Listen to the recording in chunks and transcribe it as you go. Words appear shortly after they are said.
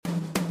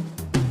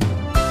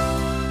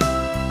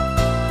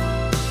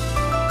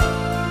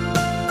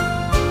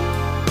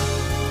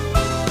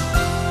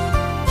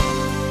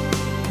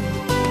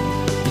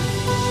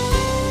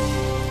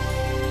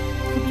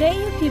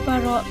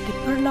baro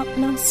giperlok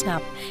nang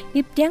snap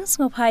nipdyang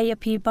sngophai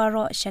api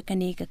baro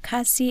shakani ka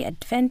khasi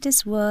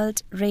Adventist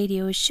World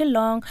Radio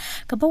Shillong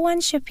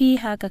kabawan shapi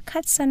ha ka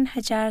khatsan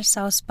hajar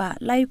sauspa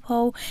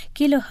laipo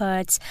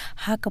kilohertz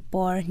ha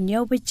kapor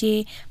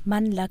nyobaje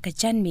manla ka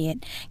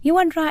janmiet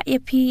yiwan ra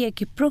api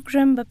ki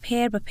program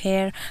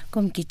beper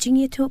kum ki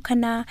jingi thu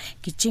khana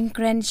ki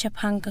jingkren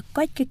shaphang ka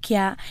kwat ka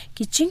kya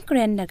ki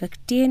jingkren na ka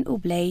tien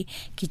ublei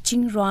ki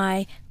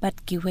jingroi bat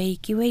ki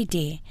wei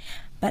de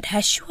but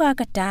hashua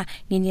kata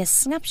nginya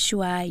snap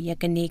shua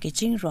yakane ke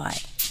jingroi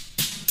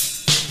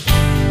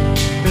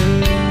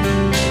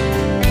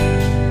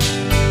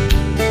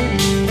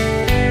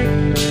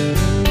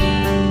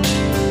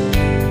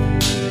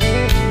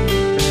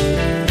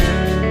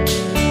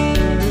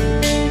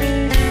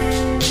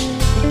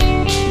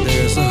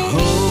There's a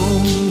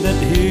home that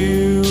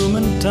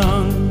human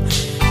tongue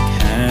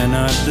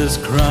cannot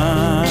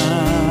describe,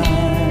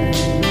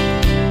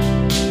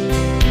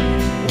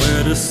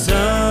 where the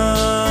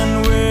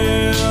sun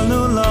will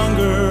no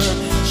longer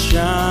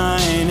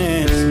shine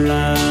its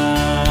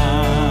light,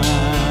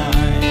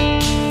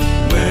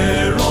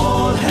 where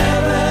all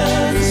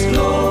heaven's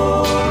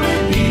glory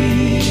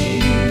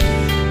be,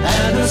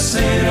 and the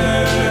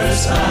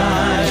sinner's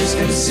eyes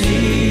can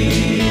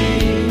see,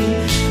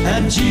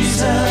 and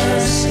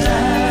Jesus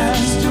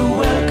stands to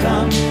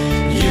welcome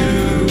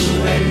you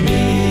and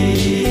me.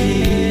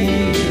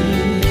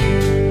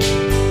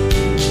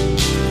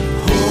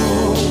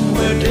 Home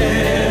where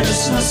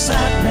there's no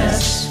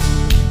sadness,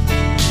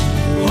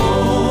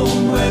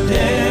 home where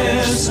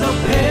there's no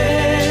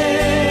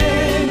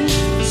pain,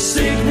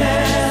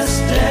 sickness,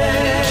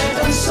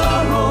 death and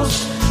sorrows,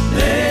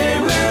 they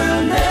will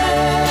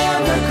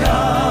never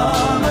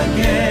come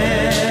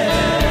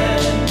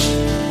again.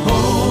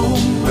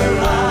 Home where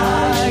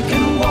I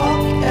can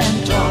walk and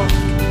talk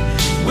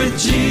with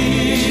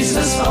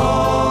Jesus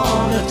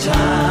all the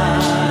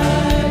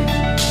time.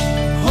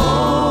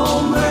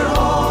 Home where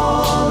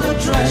all the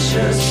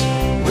treasures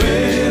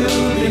will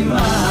be mine.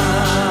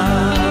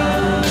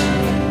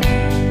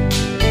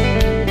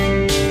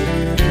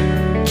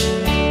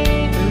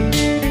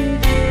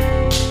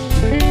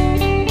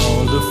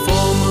 All the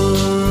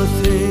former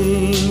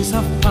things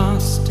have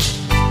passed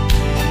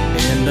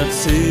in that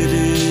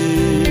city,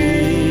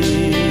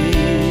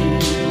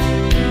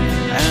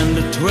 and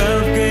the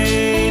 12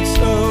 gates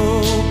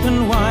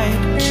open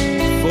wide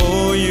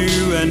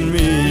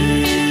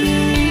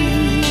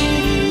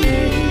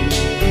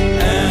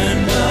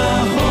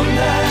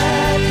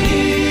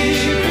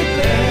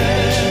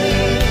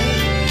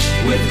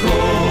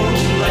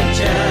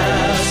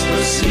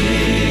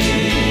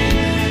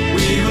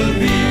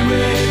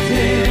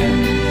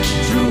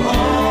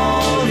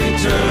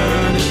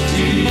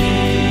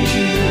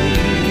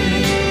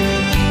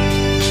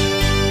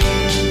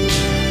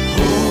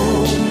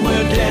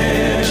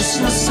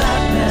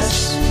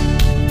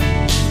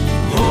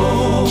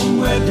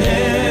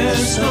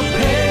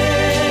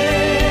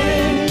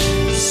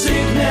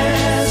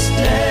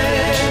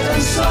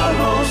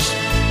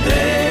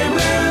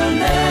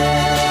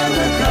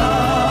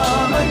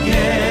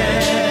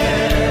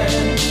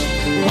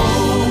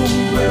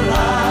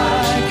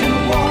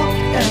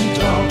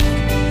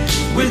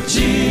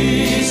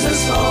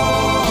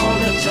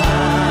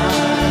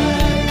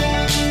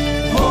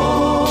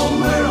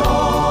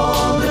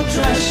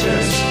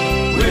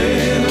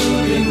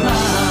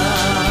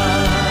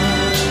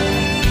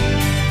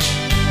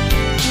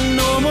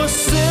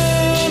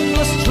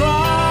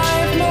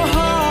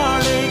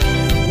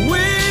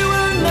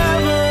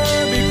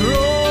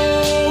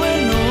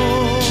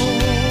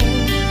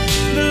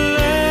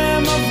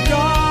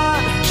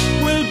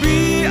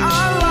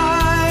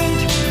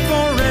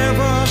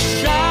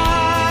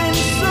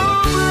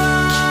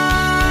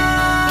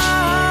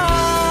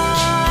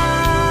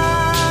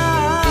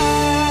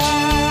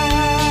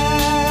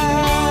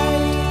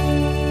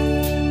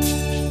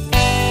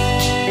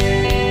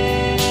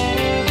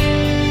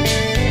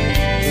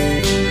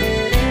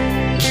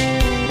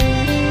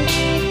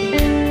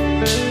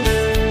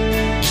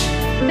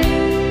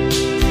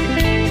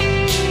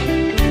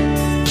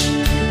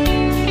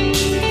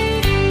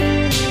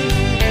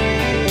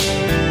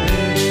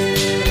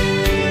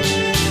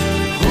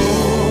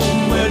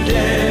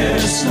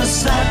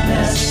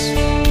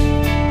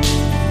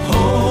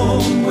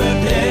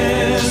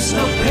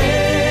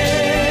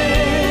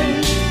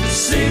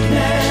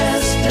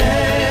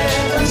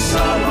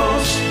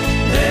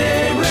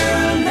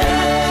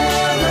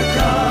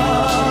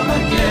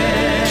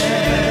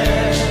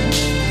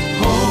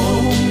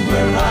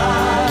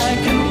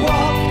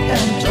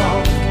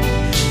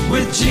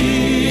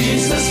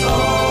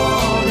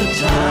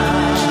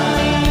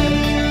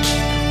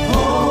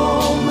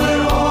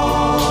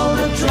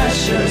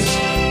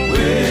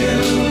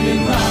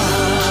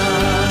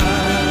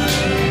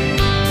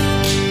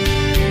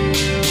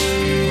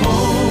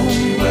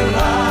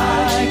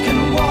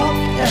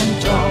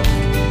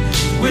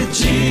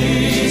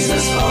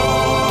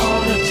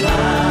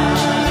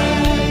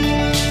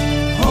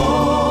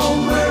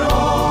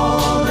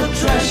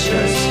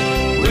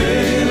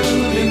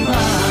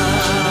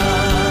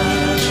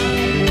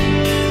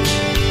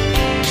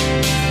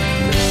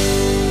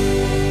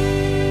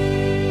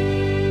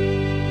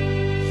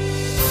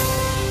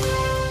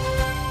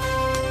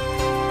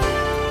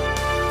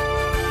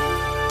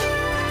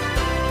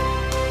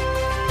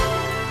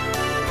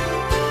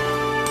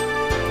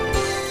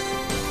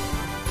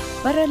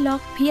Baralok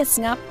PS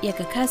ngap ya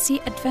ka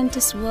kasi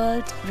Adventist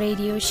World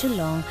Radio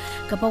Shillong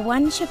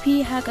kapawan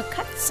shapi ha ka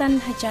katsan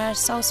hajar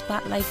South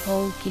Spotlight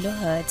Pole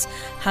kilohertz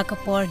ha ka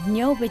por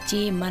nyo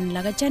beji man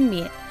laga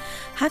janmi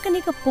ha ka ni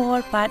ka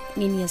por pat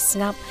nginya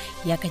ngap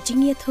ya ka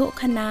jingye tho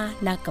khana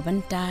na ka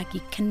banta ki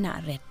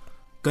khana ret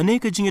kane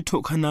ka jingye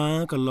tho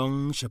khana ka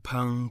long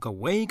shapang ka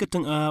wei ka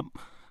tang ap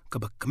ka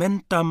ba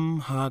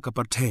kmentam ha ka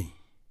pathe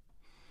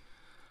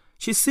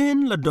shi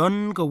sin la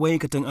don ka wei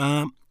ka tang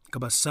ap ka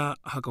basa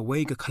ha ka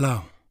wei ka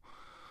khlaw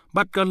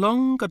bat ka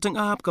long ka tang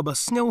ap ka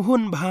bas ngeu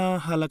hun ba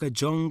hala ka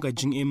jong ka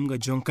jingim ka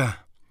jong ka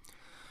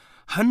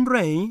han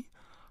rei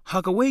ha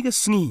ka wei ka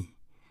sngi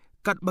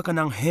kat ba ka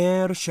nang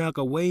her sha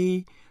ka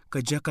wei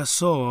ka jaka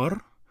sor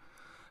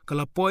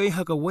kala poi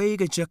ha ka wei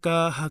ka jaka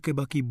ha ke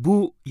ba ki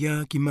bu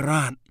ya ki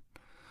marat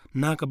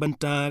na ka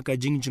banta ka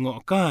jingjingo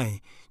kai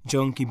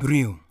jong ki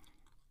briu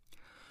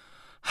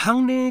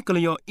hang ne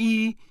kala yo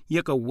I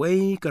ya ka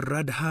wei ka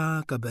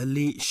radha ka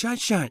bali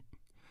shat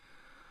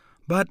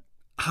but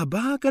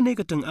haba ka ne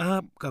ka tang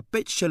ap ka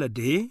pech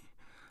shalade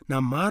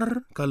na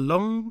mar ka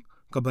long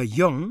ka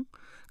bayong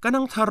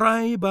kanang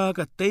tharai ba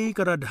ka te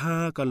ka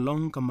radha ka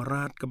long ka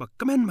marat ka ba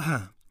kamen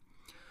ba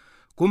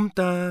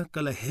kumta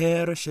kala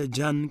her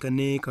shajan ka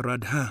ne ka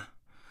radha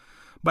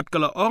but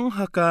kala ong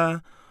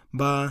haka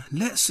ba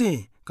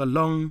lese ka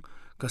long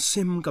ka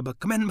sim ka ba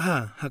kamen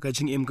ba haka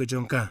jingim ka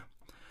jongka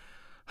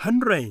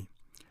hanrei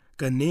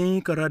ka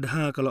ne ka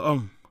radha kala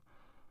ong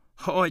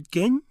hoot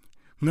ken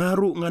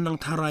ngaru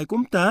nganang tharai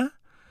kumta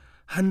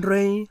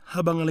hanrei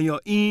habang layo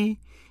I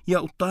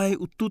ya utai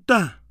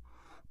ututa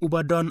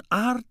ubadon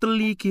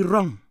arteli ki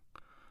rong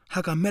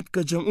haka met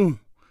ka jong u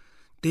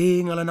te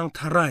ngalanang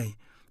tharai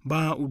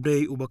ba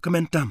udai uba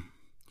kementam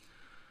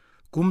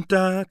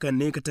kumta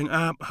kane kateng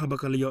ap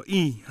habakala yo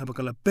I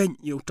habakala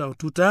pen ya utau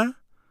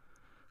tuta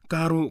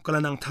karu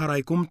kalanang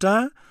tharai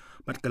kumta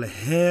bat kala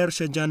her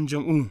shajan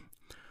jong u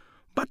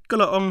bat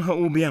kala ong ha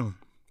ubiang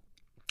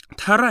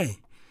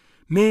tharai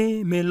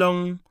me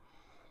long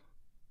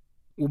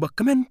uba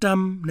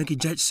kementam na ki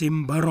jaj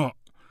sim baro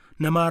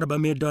namar ba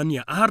me don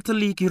ya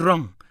arteli ki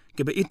rong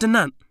ke ba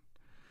itenat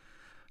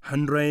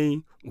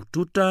hanrei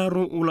ututa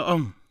ru ula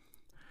ong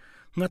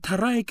nga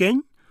tharai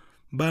ken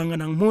ba nga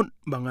nang mut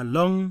ba nga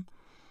long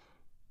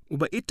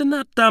uba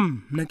itenat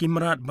tam na ki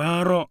marat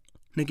baro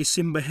na ki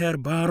sim baher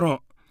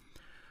baro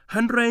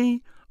hanrei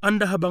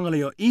anda habang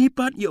layo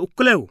ipat ya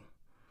ukleu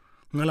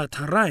ngala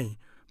tharai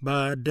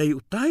ba dai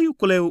utai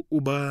ukleu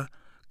uba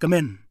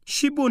kemen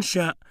shibun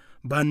sha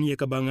ban ye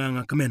kabanga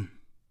nga kemen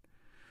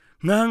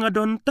nga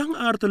don tang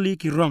arteli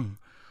ki rong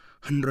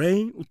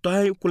hanrei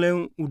utai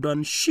ukuleu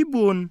udan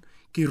shibun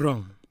ki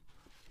rong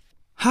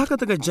haka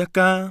taga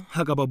jaka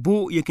haka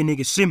babu ye kini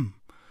ki sim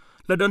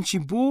ladon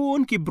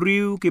shibun ki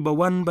briu ki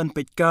bawan ban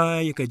petka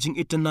ye ka jing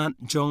itenat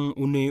jong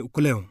une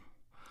ukuleu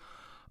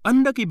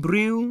anda ki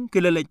briu ki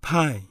lelej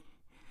pai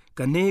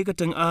kane ka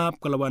tang ap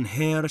kalawan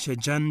her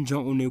shajan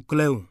jong une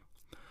ukuleu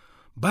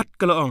bat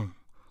kalaong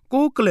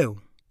ko ukuleu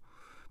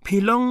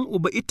pilong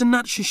uba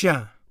itenat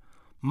shisha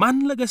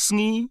man laga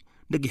sngi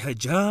dagi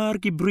hajar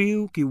ki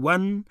briu ki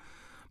wan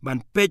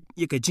ban pej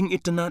ye ka jing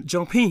itenat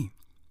jong pi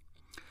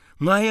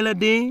ngayala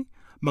de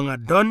mga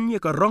don ye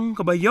ka rong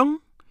ka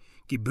bayong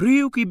ki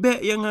briu ki be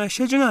yang nga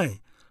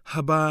shajangai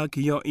haba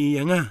ki yo I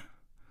yang nga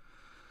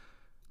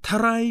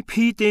tharai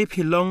pi te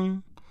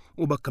pilong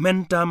uba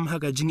kementam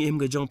haga jing im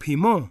ga jong pi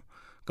mo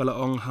kala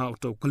ong ha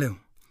uto kuleu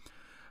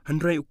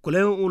hanrei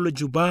ukuleu ulu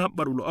jubab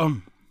baru ong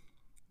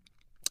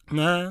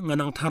nga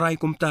nang tharai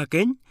kumta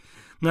ken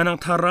nga nang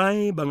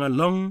tharai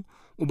bangalong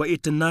uba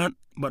itenat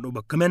bat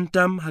uba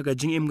kementam haga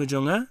jing im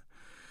gajonga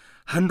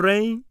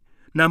hanrei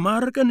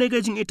namar ka nega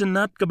jing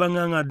itenat ka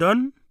banga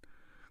ngadon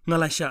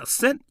ngala sha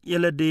set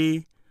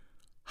yelade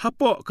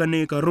hapo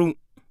kane karu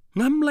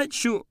ngam let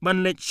shu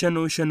ban let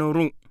shano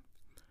ru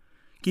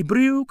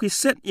kibriu ki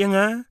set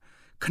yanga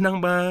khnang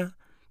ba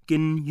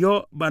kin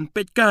yo ban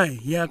petkai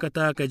ya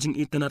kata ka jing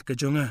itenat ka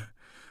jonga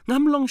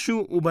ngam long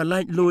shu uba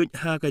light luit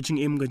ha ka jing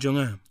im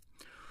gajonga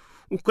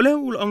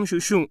ukuleu ul ong shu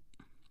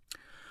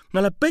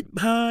ngalapet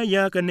bha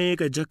ya kane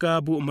ka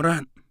jaka bu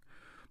merat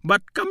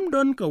bat kam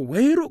don ka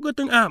weiru ka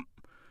teng ap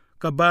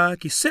ka ba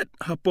ki set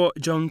hapo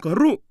jong ka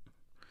ru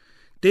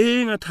te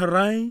nga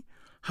tharai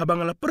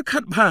habang la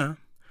perkhat bha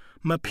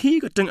ma phi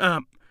ka teng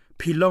ap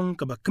philong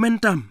ka ba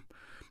kementam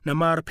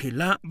namar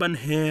phila ban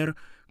her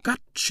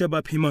kat shaba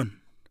phimon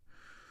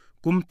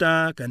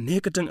kumta ka ne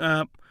ka teng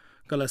ap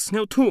kala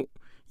sneu thu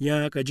ya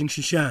ka jing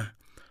shisha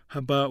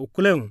haba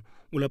ukuleu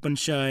ulapan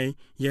syai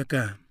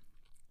yaka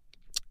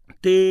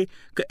te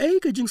ka ai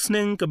ka jing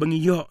sneng ka bangi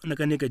yo na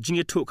ka ne ka jing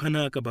etho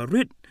khana ka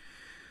barit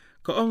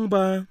ka ong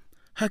ba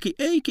haki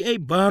ai ki ai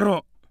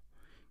baro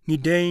ni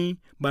dei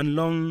ban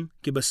long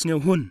ki basngeu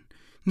hun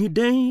ni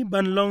dei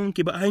ban long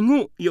ki ba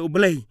Ainguh ya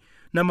Blei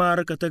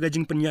namar ka taga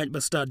jing penyaj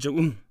ba start jo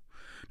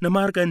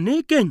namar ka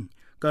neken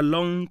ka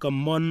long ka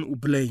mon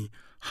Blei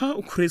ha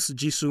u Chris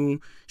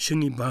Jisu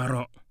shingi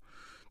baro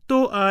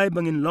to ai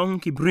bangin long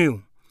ki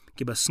briu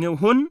ki basngeu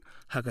hun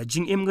haka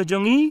jing im ga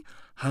jongi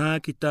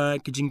ha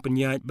kita kijing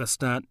penyaj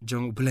bastat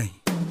jong Blei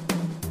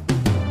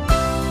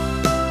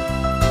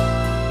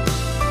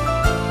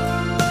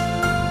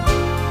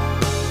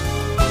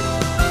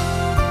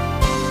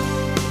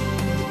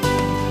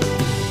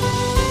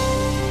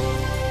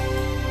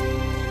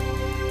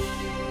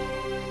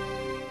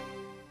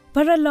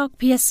Paralog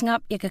PS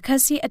ngap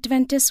yakakasi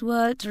Adventist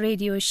World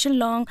Radio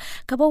Shillong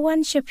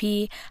kabawan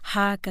shapi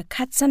ha ka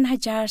khatsan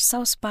hajar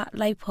sauspa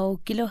laipo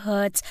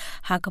kilohertz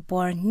ha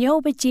kapor nyo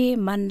beje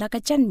man la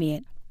ka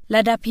chanmet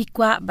lada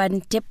pikwa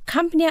ban tip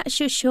company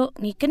shusho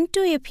ni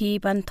kentu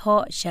yapi ban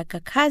tho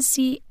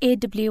shakakasi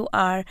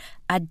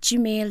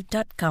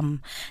awr@gmail.com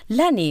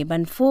lani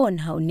ban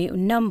phone hau ni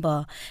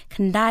number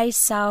khandai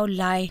saw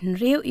lai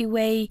nriu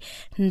iwe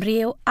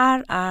nriu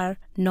rr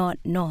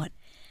not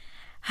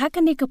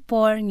Hakani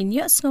kapor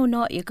nginyo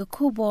sngono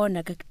yakakubo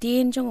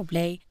nagaktin jong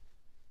Blei.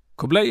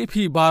 Kublai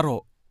ipi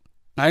baro.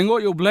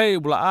 Ainguh yu Blei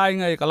bula ai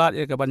ngai kalat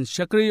ya kaban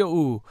syakri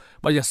yu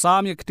ba ya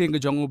sam ya kting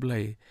jong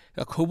Blei.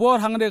 Ka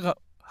kubor hakne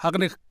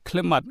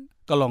klemat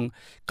kalong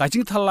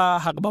KaJingthala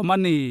hak ba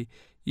mani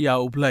ya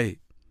Blei.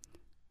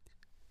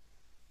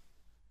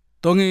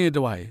 Tongi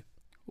dwai.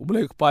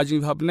 Blei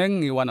pajing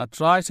habneng ni wana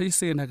try sai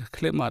sen hak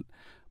klemat.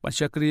 Ban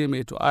syakri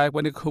me tu ai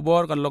ban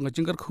kubor kan long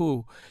jingkar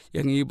khu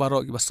yang i baro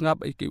ki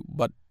basngap ai ki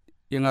bat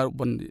yang ar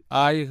ban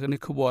ai kan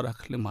kubor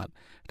hak klemat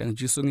dang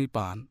jisungi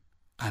pan.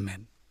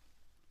 Amen.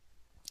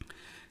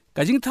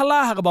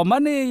 KaJingthala hak ba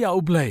mani ya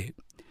Blei.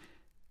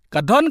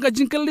 Kadon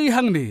KaJingkali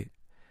hang ni.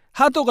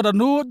 Hato kada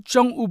nut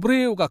jong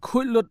ubriu ka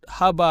khulut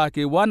haba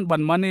ki wan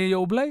ban mani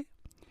ya Blei.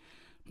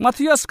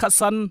 Matthias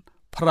Khasan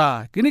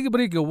pra kini ki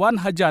beri ki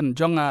wan hajan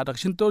jonga dak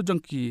sintor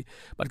jongki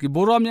bat ki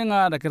borom yang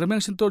dak remeng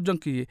sintor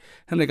jongki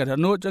hene kada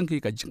nut jongki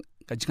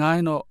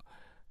KaJingai no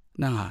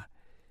nanga.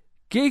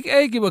 Ki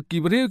ki ba ki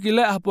beri ki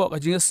le hapo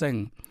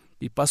KaJingaseng.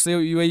 Ki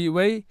paseu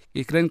iwe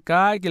ki kren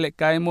kai ki le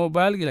kai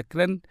mobile ki le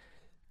kren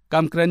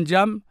kam kren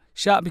jam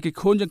sha bi ki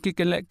khon jong ki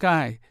ken le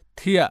kai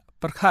thia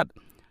perkhat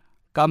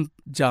kam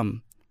jam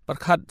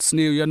perkhat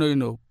sniu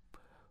yano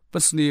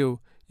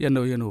pesniu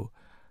yano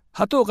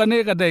hatu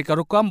kane kadai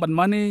karukam ban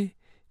mani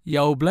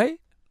ya Blei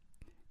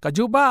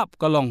kajubab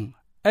kalong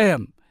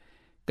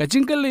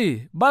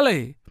KaJingkali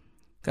balai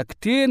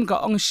kaktin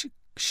ka ong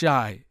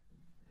shai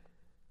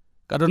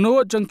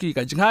kadano jongki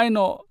KaJingai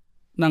no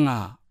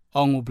nanga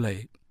ong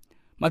Blei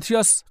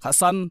Matthias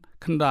Khasan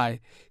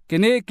khandai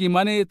kene ki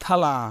mani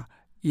thala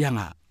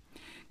yanga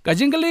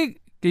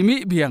KaJingkali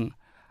kimi biang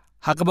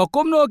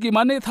hakabakom no ki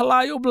mani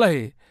thala yu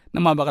Blei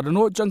nama ba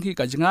kadano jongki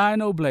KaJingai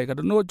no Blei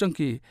kadano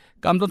jongki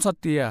kamdon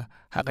satia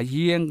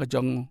hakayeng ka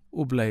jong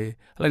Blei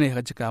lani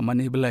hakajika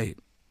mani Blei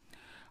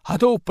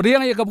hato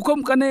priang ya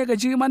kabukom kane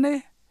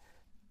KaJingmane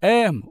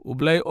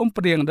Blei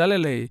priang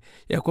dalele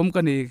ya kom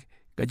kane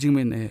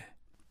KaJingmane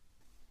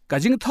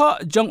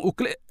KaJingtha jong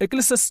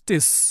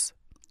Ecclesiastes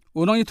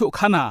unong itu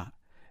khana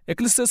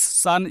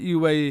Ecclesiastes san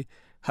iwe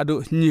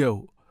hadu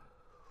nyo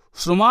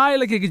sumai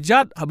lagi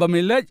gijat haba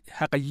milej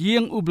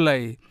hakayeng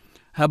Blei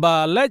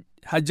haba lej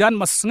hajan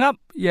masngap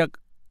ya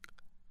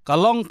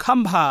kalong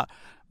khambha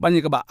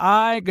bani ka ba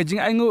ai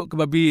KaJing Ainguh ka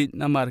babi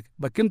namar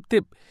bakim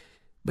tip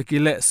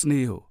bakile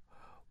sniu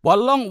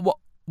walong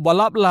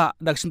walapla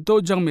dak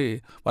sinto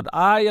jangme wat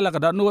ai la ka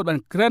da nuot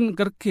ban kren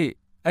kerki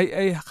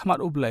ai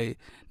khamat Blei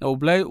na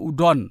Blei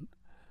udon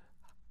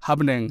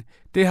habneng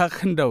te ha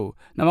khndo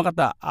nama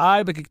kata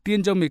ai bakik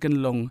tin jangme kan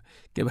long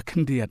ke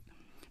bakhindiat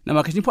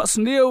nama KaJing pha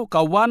sniu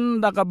ka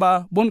wan da ka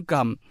ba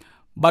bunkam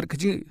bat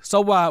KaJing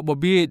sawa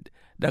bobit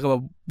da ka ba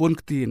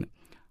bunkin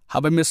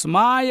haba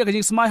mismai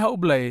KaJing smai ha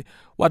Blei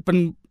wat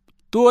pen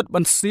tut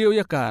ban siu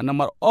ya ka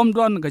namar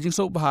omdon KaJing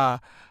so ba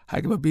ha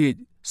ka bi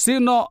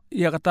sino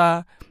ya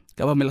kata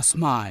ka ba mel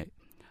smai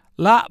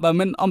la ba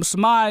men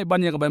smai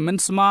ban ya ka ba men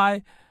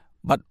smai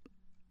bat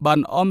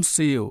ban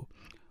siu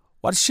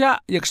wat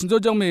sha ya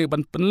ksinjo jong me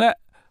ban penle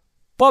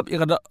pop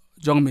ya ka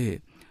jong me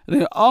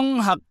ne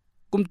ong hak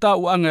kumta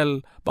u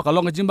angel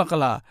bakalong KaJing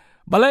bakala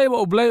balai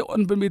ba Blei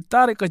on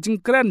pemitar KaJing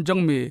kren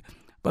jong me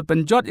bat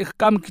penjot ya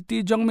kam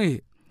kiti jong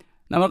me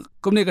nama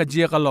kumni ka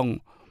jia kalong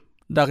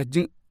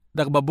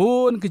dak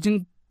babun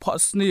KaJing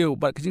phos niu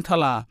bat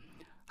KaJingthala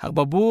hak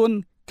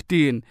babun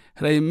kitin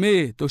rai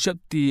me to shap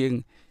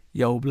tieng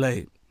ya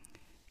Blei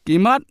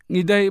kimat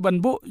ngidai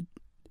banbu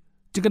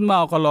chicken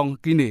mau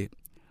kalong kini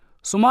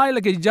sumai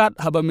lagi jat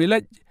haba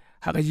milej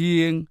hak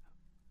ying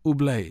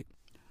Blei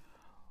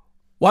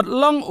wat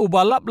long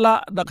ubalap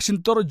la dak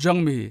sintor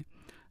jong mi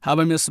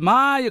haba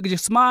mismai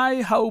KaJing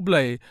smai ha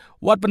Blei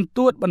wat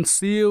pentut ban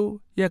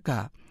siu ya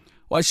ka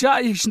wa sha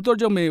i sintor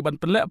jong me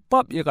ban penle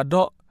pop ya ka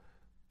do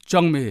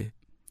jong me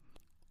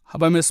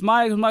haba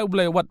mismai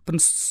Blei wat pen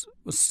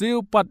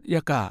siu pat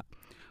ya ka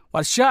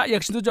wa sha ya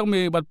sintor jong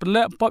me ban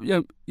penle pop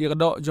ya ka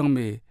do jong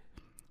me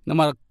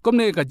nama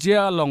komne ka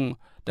jia long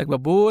dak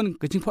babun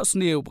KaJing phos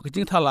niu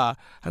KaJingthala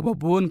hak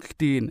babun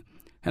kitin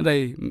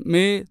handai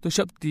me to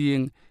shap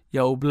tieng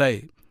ya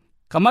Blei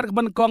kamar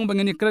ban kong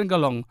bangeni kren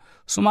kalong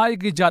sumai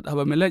ki jat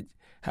haba melej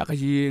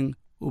hakaying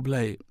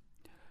Blei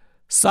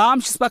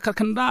sam spa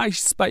khandai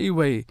spa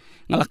iwe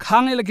ngala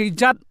khang lagi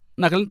jat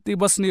nakal ti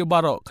basni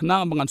baro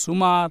khnang bangan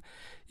sumar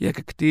ya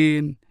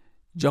kitin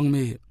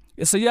jongme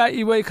Isaya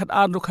iwe khat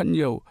adu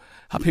khanyo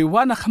hapi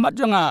wana khamat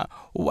jonga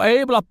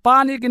wai bla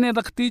pani kine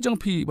rakti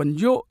jong phi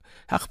banjo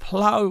hak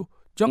phlau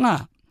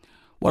jonga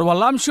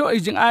warwalam sho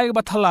ijing ai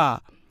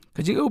bathala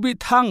KaJing ubi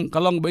thang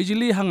kalong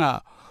beijili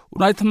hanga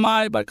unai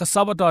thamai ba ka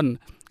sabaton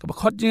ka ba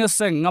khot jing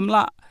seng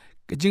ngamla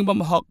ka jing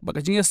bam hok ba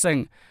ka jing seng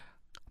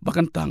ba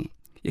kan tang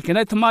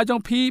ikenai thama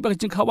jong phi ba ka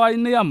jing khawai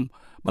niam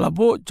bala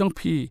bo jong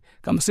phi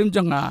kam sim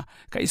janga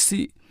ka isi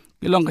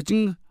kilong ka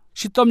jing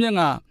sitom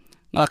yanga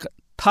nga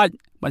thaj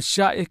ban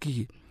sha eki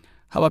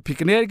haba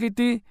phikner ki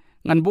ti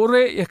ngan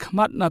bore e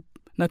khmat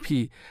na phi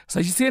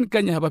sajisen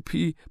kanya haba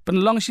phi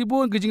penlong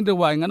sibun ki jing de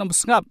wai ngan am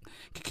snap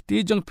ki ti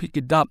jong phi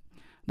ki dap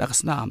da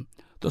kasnam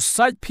to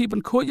saj phi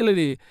ban kho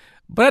yele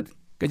bret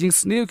ka jing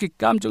snew ki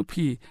kam jong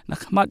phi na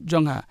khmat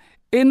jonga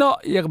eno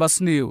yak ba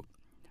snew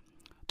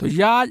to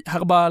ya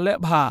hakba le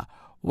bha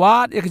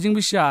wat ek jing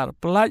bishar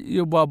plaj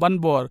yu ba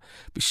banbor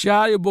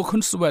bishar yu bo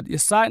khun subat ye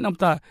sai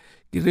namta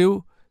ki riu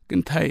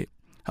kin thai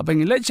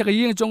habang le chaka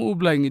yeng chong u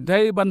blai ngi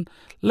dai ban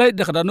le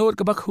de kada not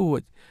ka ba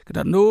khuj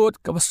kada not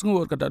ka ba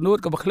sngur kada not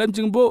ka ba khlem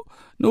jing bo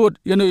not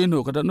yeno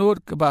kada not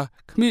ka ba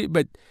khmi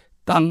bet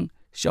tang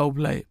shau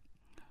blai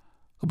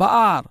ba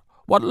ar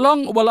wat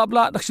long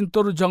balabla dakshin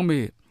tor jong me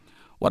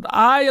wat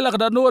ai la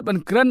kada not ban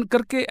kran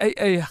karke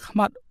ai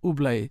khmat u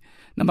blai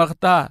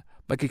namakta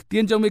ba ki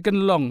tien jong me kan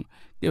long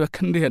ye ba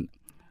khandien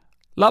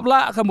labla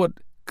kamut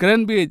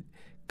kran bi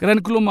kran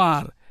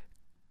klumar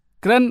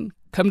kran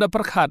khamda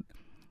prakhat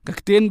ka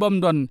tien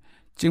bom don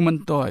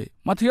Jingman toy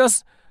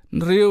Matthias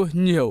nriu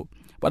nhiều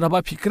pada ba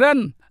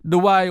fikran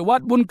duwai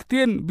wat bun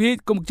tien bi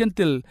kum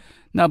gentil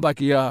na ba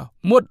kia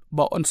mut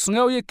ba on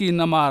sngaw ye ki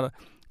namar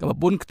ka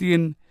bun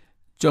tien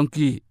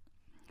jongki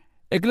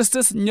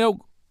eglistes nyau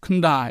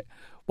khandai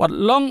wat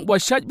long wa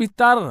shat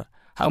bitar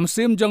ham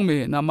sim jong me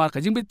namar ka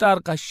jing bitar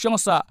ka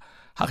shongsa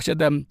hak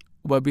shadam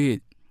ba bi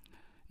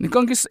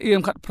nikong kis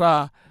em khat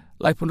pra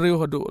lai pun riu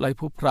hodu lai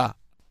pu pra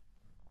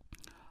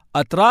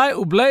atrai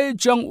ublai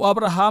jong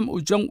Abraham u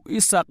jong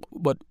Isaac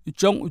but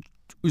jong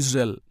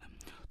Israel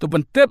to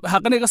pentep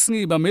hakane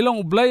kasngi ba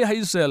melong ublai ha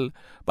Israel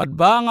bat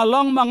bang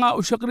along manga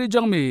usakri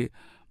jong me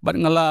bat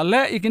ngala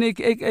le ikini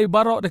ek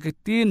baro de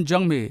tin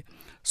jong me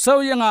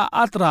so yanga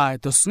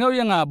atrai to sngaw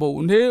yanga bo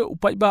ne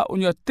upai ba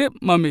unya tip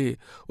mami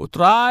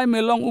utrai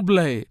melong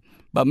ublai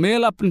ba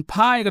mela pen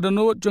phai ga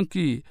no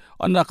jongki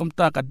onna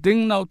kamta ka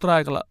ding na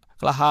utrai kala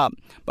ha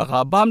ba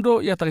ka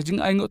bamdo ya ta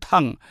jing Ainguh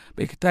thang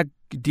be kita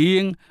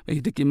ding be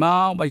ki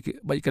mau ba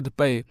ka de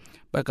pe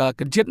ba ka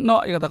jet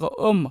no ya ta ko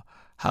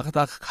ha ka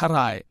ta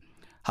kharai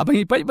ha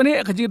bangi pai bane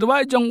ka jing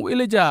dawai jong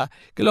Elijah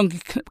kilong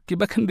ki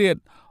ba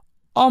khandet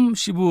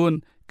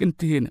shibun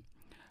kintin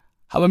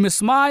ha ba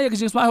misma ya ka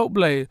jing sma ho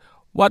blai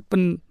wat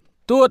pen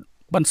tut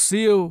ban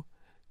siu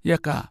ya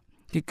ka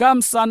ki kam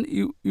san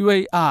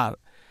UAR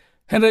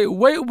henry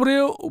wei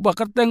ubreu ba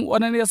kateng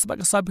onanias ba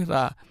ka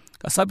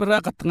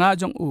sabira ka tanga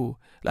jong u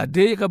la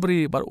de ka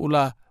bri bar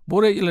ula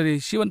bore ilari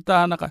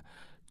siwanta na ka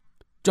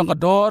jong ka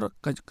dor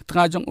ka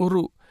tanga jong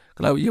uru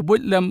kala ye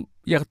boi lem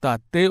yakta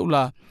te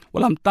ula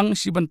walam tang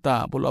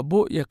sibanta bola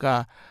bo ya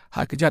ka ha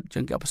kejat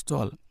jong ki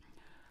apostol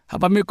ha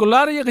ba mi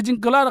kular ya ka jing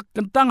kular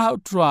kentang how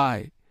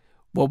try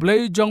bo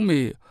blei jong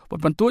mi bo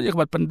pantut ya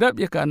ka pandap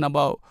ya ka na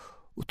ba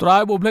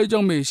utrai bo blei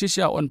jong mi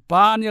sisia on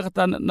pan ya ka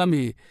tan na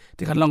mi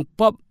ti kan long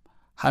pop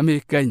ha mi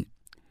ken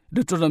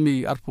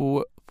Deuteronomy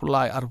arpu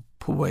pulai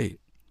arpuwei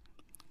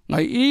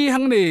ngai I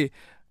hang ni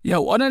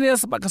ya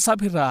onanias ba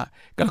kasabira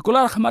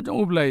kalkular khmat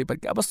ublai ba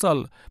ka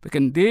basal ba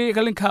ken de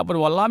kalin kha bar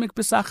walamik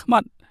pisa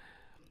khmat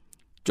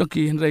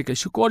joki hinrai ka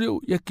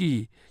shukoriu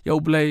yaki ya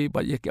ublai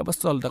ba yaki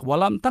basal dak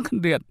walam tang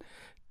khandet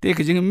te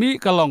ka jing mi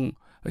kalong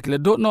ba kle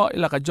do no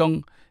ila ka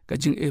jong ka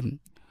jing em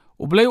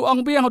ublai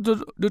ang bi hang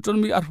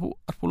Deuteronomy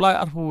arpulai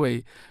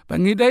arpuwei ba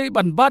ngidai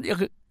ban bat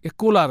ya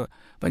kular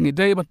ba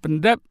ngidai ban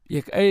pendep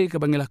yak ai ka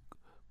bangila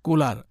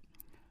kular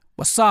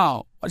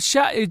wasau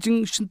asya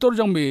jing sintor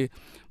jong me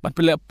bat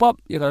pele pop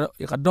ya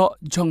ka do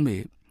jong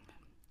me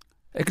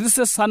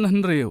ekrise san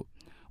henriu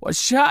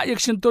wasya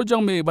yak sintor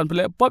jong me ban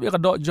pele pop ya ka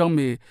do jong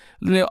me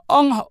ne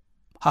ong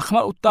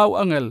hakma utau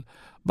angel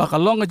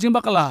bakalong jing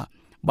bakala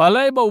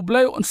balai ba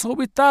ublai on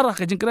sobitar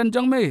ka jing kran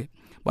jong me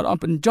bat on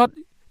penjot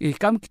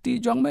kam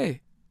kiti jong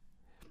me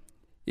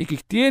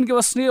ikitien ke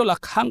wasni la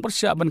khang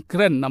persya ban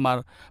kren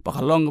namar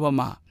bakalong ba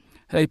ma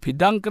hei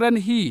pidang kren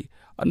hi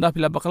anda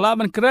pila bakala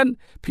man kren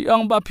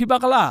piong ba pi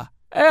bakala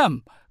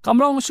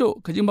kamlong su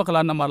kajing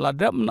bakala namar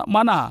ladap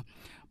mana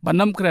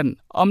banam kren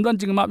amdan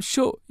jing map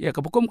su ya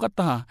kabukum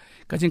kata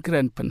kajing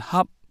kren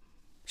penhap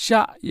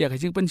sya ya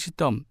kajing pen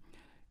sitom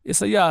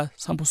Isaya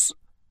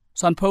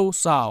sanpo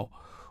sao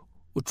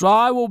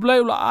utrai wo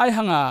blai la ai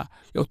hanga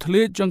yo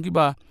thlet jong ki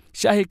ba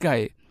syahi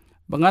kai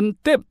bangan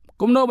tip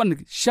kumno ban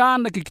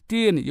shan na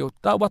kitin yo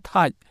ta ba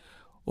thaj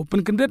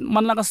open kendet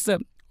man la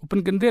kasep open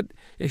kendet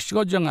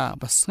ekshgo janga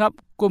basngap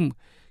kum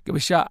ke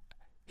bisha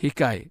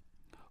hikai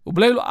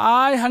ublai lo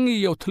ai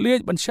hangi yo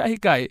thlet ban sha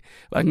hikai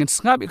bangin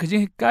snap ke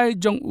jing hikai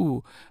jong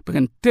u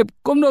bangan tip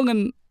kumno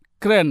ngen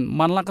kren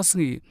man la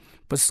kasngi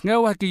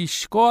pasngaw ki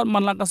skor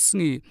man la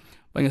kasngi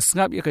bangin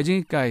snap ke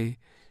jing hikai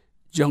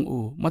jong u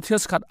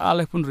Matthias khat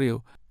ale pun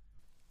riu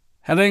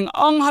heneng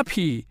ong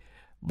happy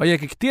baya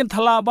ki tien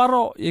thala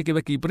baro ye ki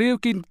baki briu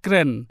kin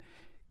kren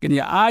kin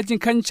ya ajing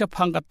kan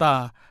chapang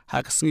kata ha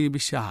kasngi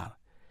bishar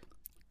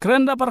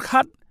kren da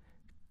barkhat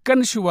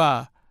kan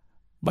shua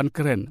ban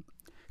kren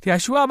ti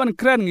shua ban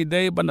kren ngi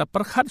dei ban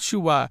perkhat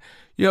shua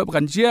yo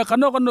kan jia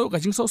kano ka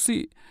jing so si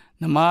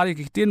namari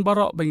ki tin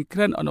baro bang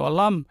kren on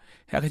alam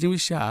ya ka jing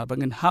wisha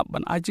bangin hab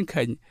ban ajing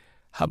khen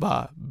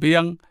haba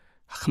biang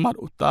khmat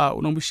uta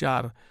unong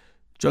bishar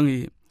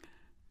jongi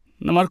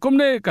namar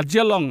komne ka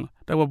jelong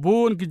ta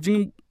bun ki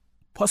jing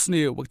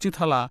phosni wak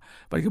Jingthala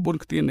ba ki bun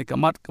ktin ne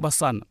kamat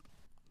kabasan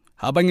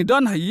habangi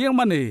don ha yeng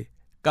mane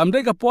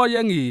kamde ka po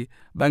yangi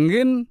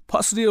bangin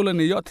phosni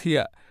ulani yo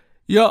thia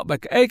yo ba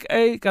ek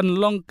kan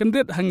long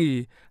kendit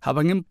hangi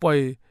habangim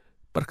poi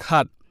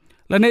perkhat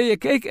lane ye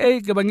ek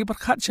ka bangi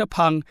perkhat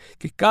chapang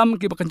ki kam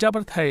ki bakanja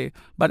par thai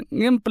ban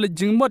ngem ple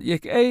jingmot ye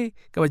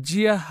ka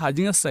jia ha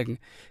jinga seng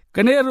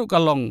kaneru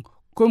kalong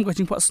kum ka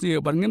jing phosni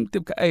ban ngem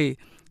tip ka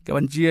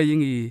ban jia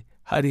yingi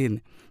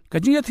harin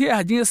kajing thia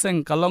hajing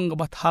seng kalong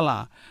ba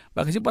thala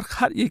ba kajing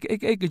perkhat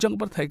ek ki jong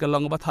par thai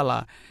kalong ba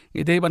thala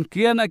ngi dei ban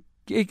kiana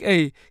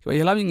ek ba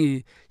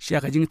yalaming sia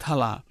kajing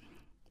thala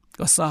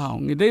ka sao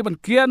ngi dei ban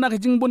kiana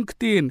kajing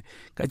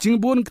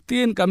bun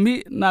ktin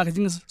kami na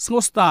kajing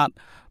snostat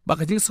ba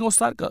kajing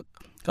snostat ka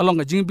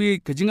kalong kajing bi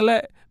kajing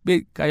le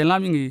bi ka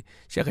yalaming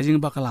sia kajing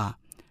bakala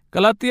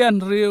kalatian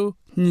riu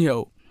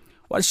nyo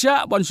wa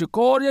sha bon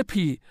shukor ye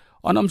phi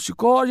onam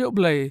shukor yo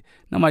blei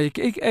nama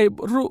ek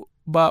ru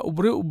ba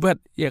ubri ubet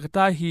ya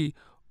kata hi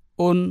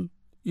on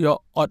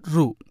yo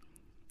otru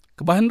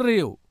kebahan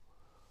riu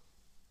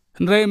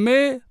henre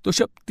me to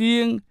shap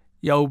ting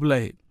yau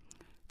blai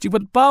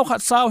jibat pau khat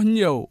sao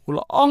nyo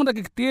ula ong da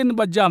kitin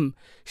ba jam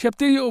shap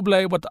ting yo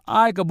blai bat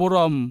ai ka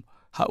borom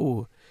ha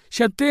u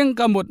shap ting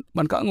kamut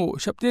ban ka ngu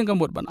shap ting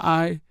kamut ban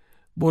ai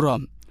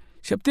borom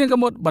shap ting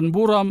kamut ban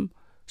borom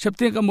shap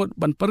ting kamut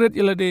ban parit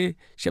ilade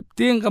shap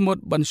ting kamut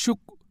ban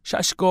shuk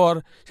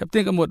shashkor shap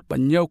ting kamut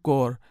ban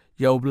nyokor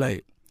yau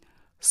blai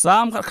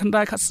sam khat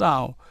khandai khat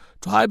sao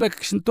to hai ba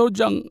kin to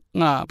jang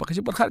nga pa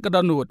khin par khat ka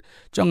danut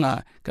changa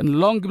kan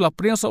long ki la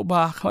priang so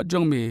ba khat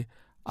jong mi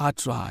a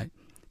try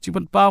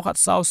chipan pau khat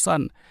sao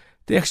san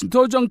te khin to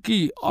jong ki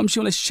om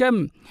shim la shem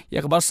ya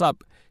ka bar sap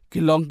ki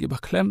long ki ba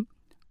klem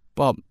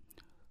pop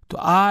to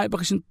ai ba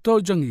khin to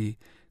jong i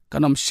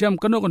kanom shem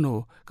kano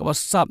ka ba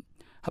sap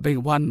ha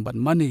beng wan ban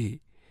money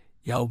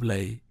yau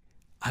blai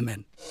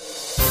amen.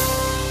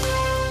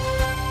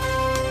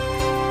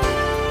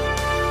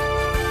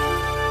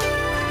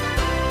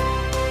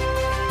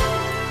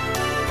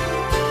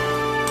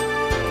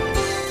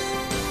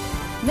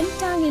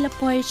 La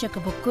poi cha ka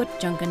bukut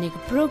jong ka ne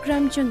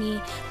program jongi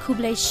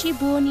khublai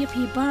shibon ye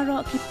phi baro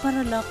ki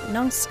paralok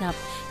nong snap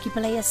ki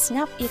palaya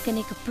snap ye ka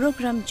ne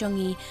program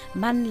jongi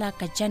man la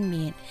ka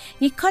janmen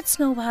ni khot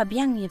sno ba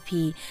byang ye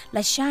phi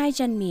la shai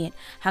janmen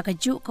ha ka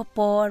ju ko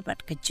por bat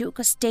ka ju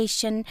ka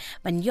station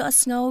ban yo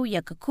sno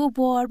ya ka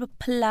kubor ba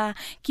phla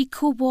ki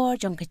kubor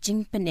jong ka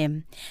jingpenem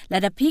la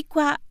da phi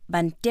kwa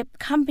ban tip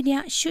company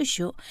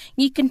shushu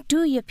ni kan tu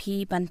ye phi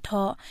ban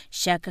tho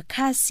shaka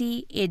khasi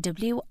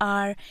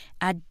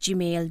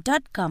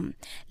awr@gmail.com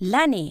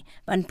lani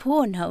ban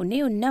phone ha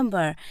new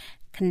number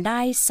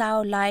khandai sao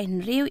lai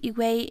riu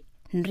iwe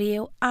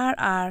riu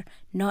rr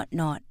not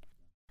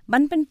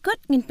ban pen kut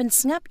ngin pen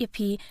snap ye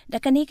phi da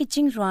kani ki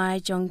jing rai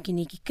jong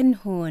kini ki kan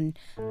hun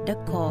the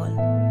call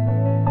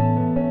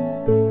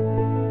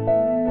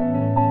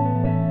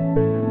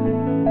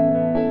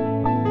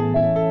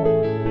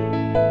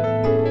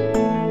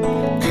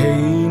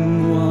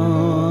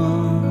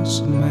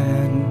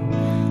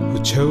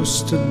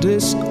chose to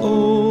disobey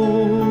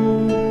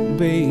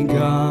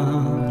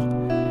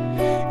God.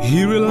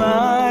 He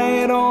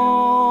relied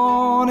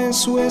on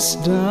his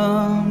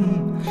wisdom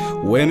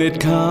when it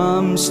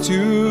comes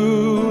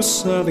to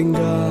serving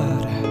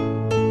God.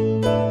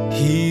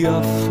 He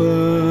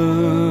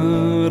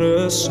offered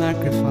a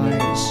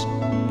sacrifice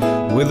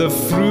with the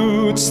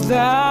fruits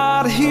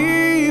that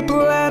he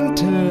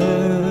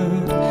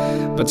planted.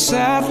 But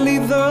sadly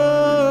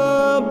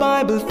the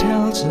Bible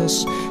tells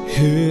us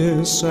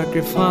his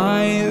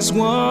sacrifice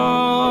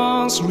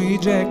was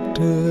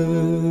rejected.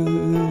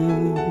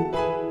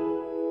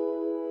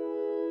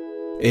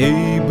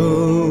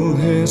 Abel,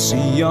 his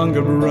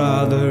younger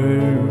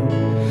brother,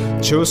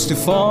 chose to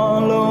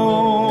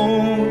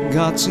follow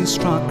God's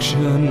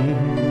instruction.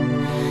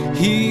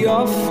 He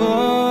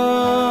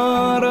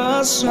offered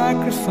a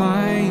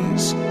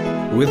sacrifice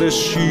with a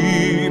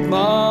sheep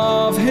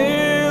of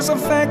his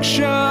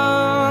affection.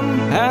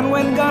 And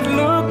when God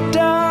looked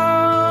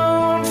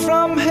down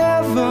from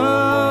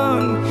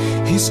heaven,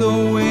 he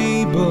saw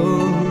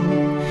Abel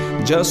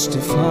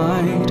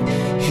justified.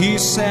 He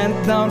sent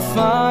down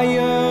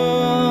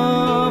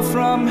fire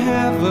from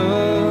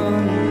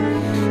heaven,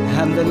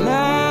 and the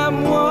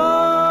lamb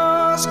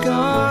was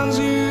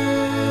consumed.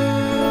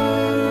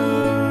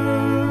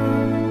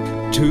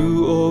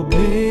 To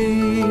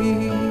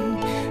obey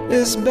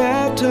is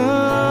better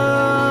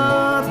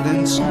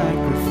than sacrifice.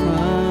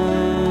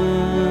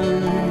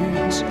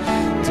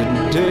 To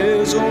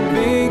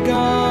disobey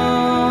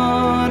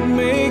God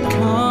may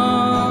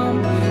come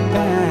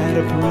at a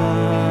price.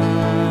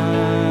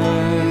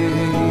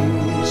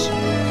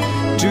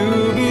 To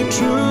be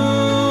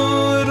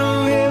true to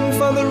Him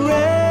for the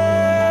rest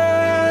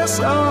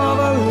best of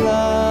our lives.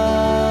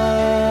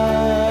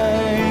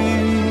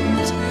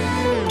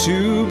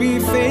 To be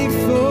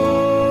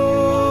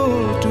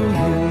faithful to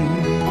Him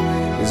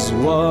is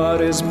what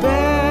is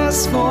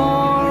best for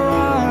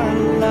our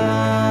lives.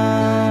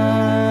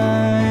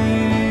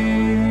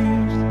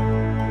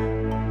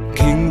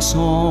 King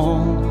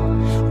Saul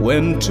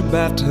went to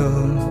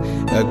battle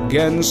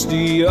against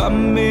the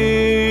Amalekites.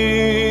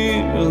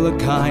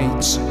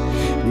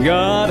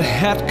 God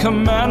had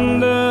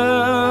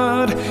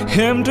commanded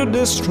him to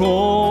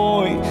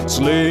destroy,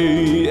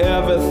 slay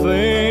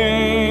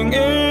everything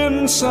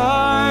in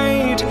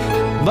sight.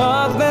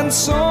 But then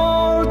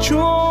Saul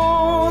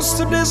chose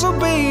to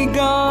disobey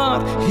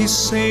God. He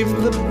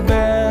saved the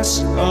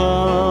best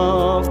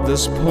of the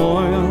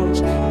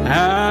spoils.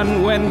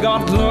 And when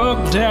God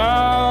looked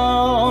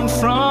down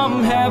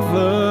from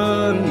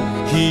heaven,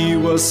 He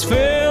was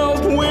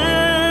filled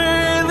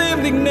with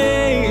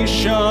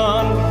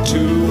indignation.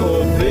 To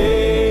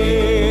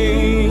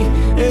obey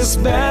is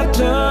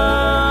better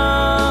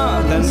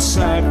than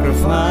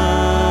sacrifice.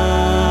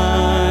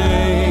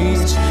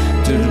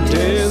 To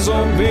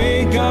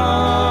disobey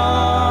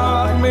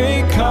God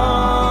may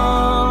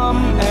come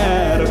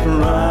at a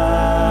price.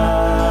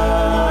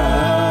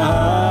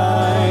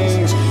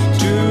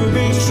 To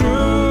be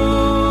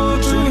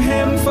true to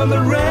Him for the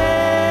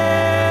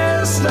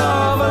rest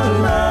of our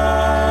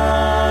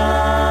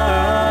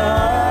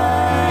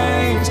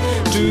lives.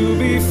 To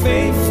be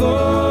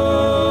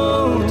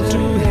faithful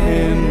to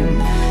Him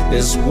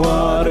is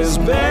what is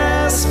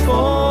best for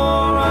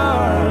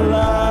our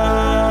lives.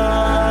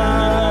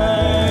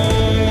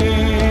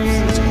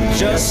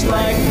 Just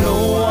like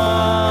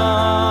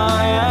Noah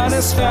and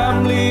his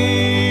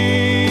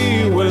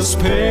family were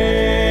spared,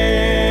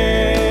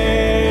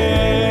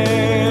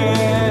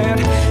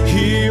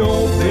 he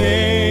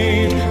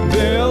obeyed,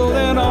 built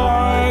an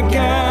ark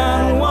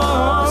and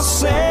was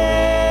saved.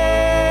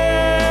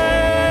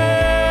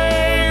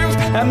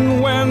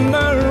 And when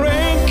the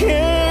rain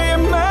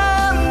came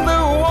and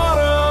the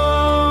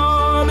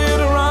water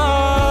did rise,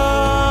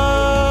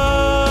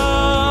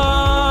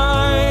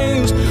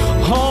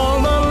 all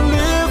the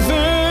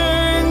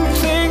living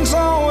things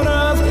on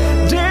earth,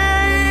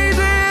 they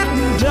did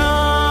die.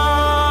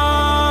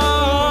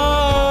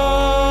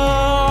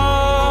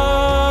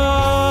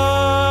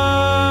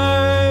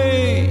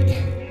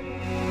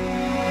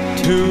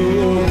 To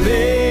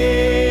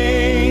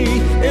obey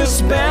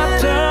is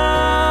better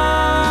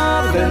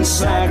than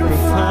sacrifice.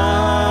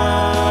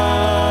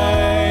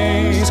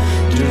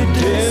 To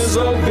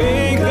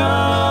disobey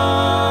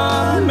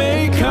God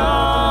may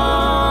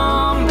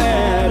come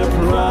at a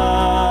price.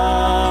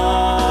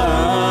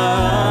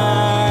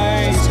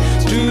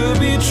 To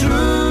be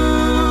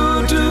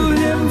true to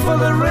Him for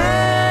the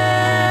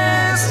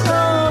rest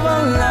of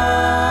our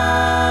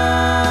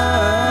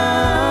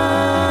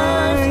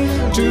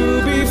life. To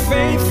be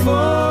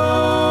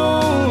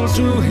faithful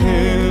to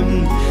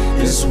Him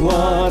is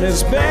what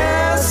is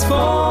best for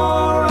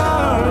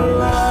our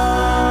lives.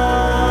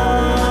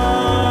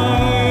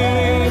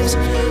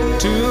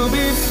 To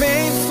be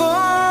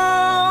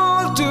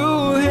faithful to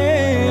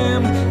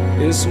Him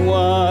is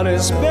what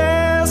is best